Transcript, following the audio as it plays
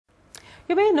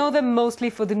You may know them mostly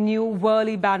for the new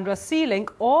Worli-Bandra Sea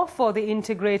Link or for the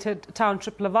integrated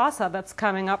township Lavasa that's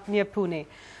coming up near Pune.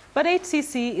 But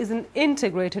HCC is an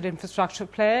integrated infrastructure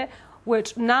player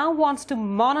which now wants to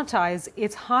monetize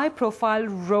its high-profile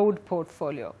road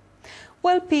portfolio.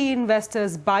 Will PE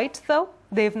investors bite, though?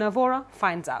 Devna Vora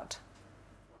finds out.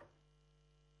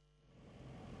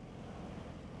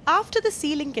 After the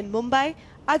sea link in Mumbai,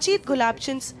 Ajit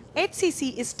Gulabchand's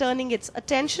HCC is turning its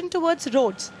attention towards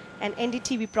roads. And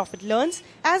NDTV Profit learns,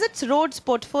 as its roads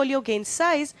portfolio gains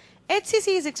size,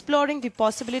 HCC is exploring the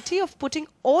possibility of putting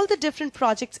all the different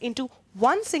projects into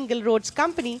one single roads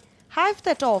company, hive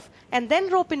that off, and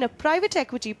then rope in a private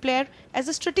equity player as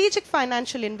a strategic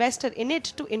financial investor in it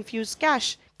to infuse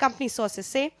cash. Company sources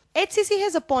say HCC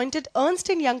has appointed Ernst &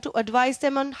 Young to advise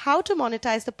them on how to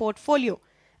monetize the portfolio.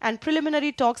 And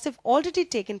preliminary talks have already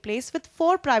taken place with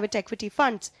 4 private equity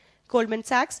funds: Goldman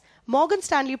Sachs, Morgan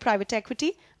Stanley Private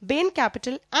Equity, Bain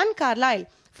Capital and Carlyle,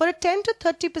 for a 10 to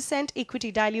 30%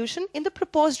 equity dilution in the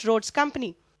proposed roads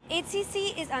company.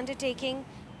 HCC is undertaking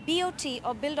BOT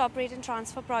or build, operate and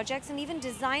transfer projects and even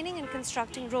designing and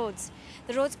constructing roads.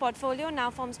 The roads portfolio now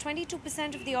forms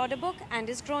 22% of the order book and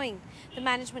is growing. The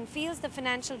management feels the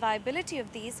financial viability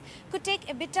of these could take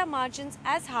EBITDA margins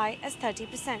as high as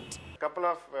 30%. Couple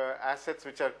of assets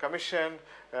which are commissioned,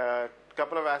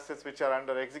 couple of assets which are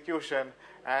under execution,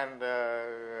 and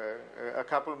a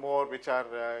couple more which are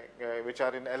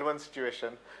in L1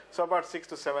 situation. So about 6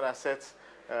 to 7 assets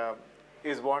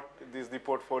is what is the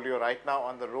portfolio right now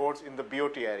on the roads in the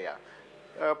BOT area.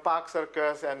 Park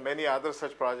Circus and many other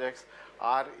such projects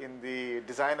are in the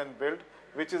design and build,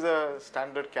 which is a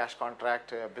standard cash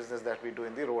contract business that we do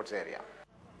in the roads area.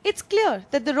 It's clear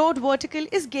that the road vertical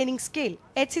is gaining scale.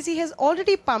 HCC has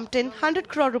already pumped in 100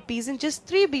 crore rupees in just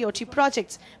 3 BOT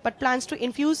projects, but plans to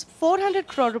infuse 400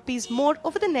 crore rupees more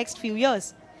over the next few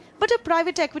years. But a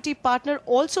private equity partner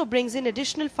also brings in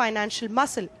additional financial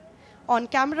muscle. On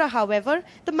camera, however,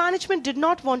 the management did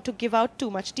not want to give out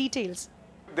too much details.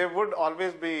 There would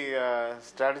always be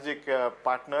strategic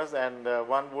partners, and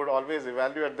one would always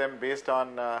evaluate them based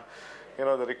on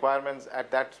the requirements at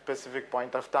that specific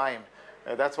point of time.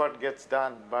 That's what gets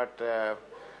done, but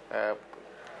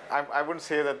I wouldn't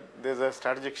say that there's a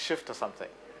strategic shift or something.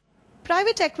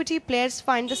 Private equity players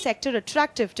find the sector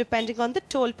attractive depending on the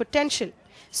toll potential.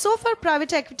 So far,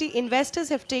 private equity investors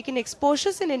have taken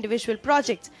exposures in individual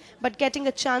projects, but getting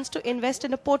a chance to invest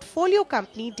in a portfolio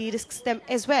company de-risks them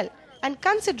as well. And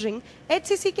considering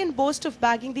HCC can boast of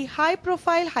bagging the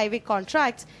high-profile highway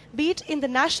contracts, be it in the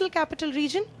National Capital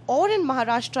Region or in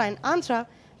Maharashtra and Andhra,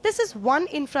 this is one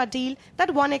infra deal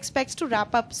that one expects to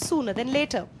wrap up sooner than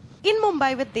later. In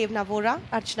Mumbai with Devna Vora,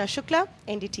 Archana Shukla,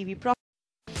 NDTV Profit.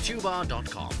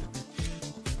 Tuba.com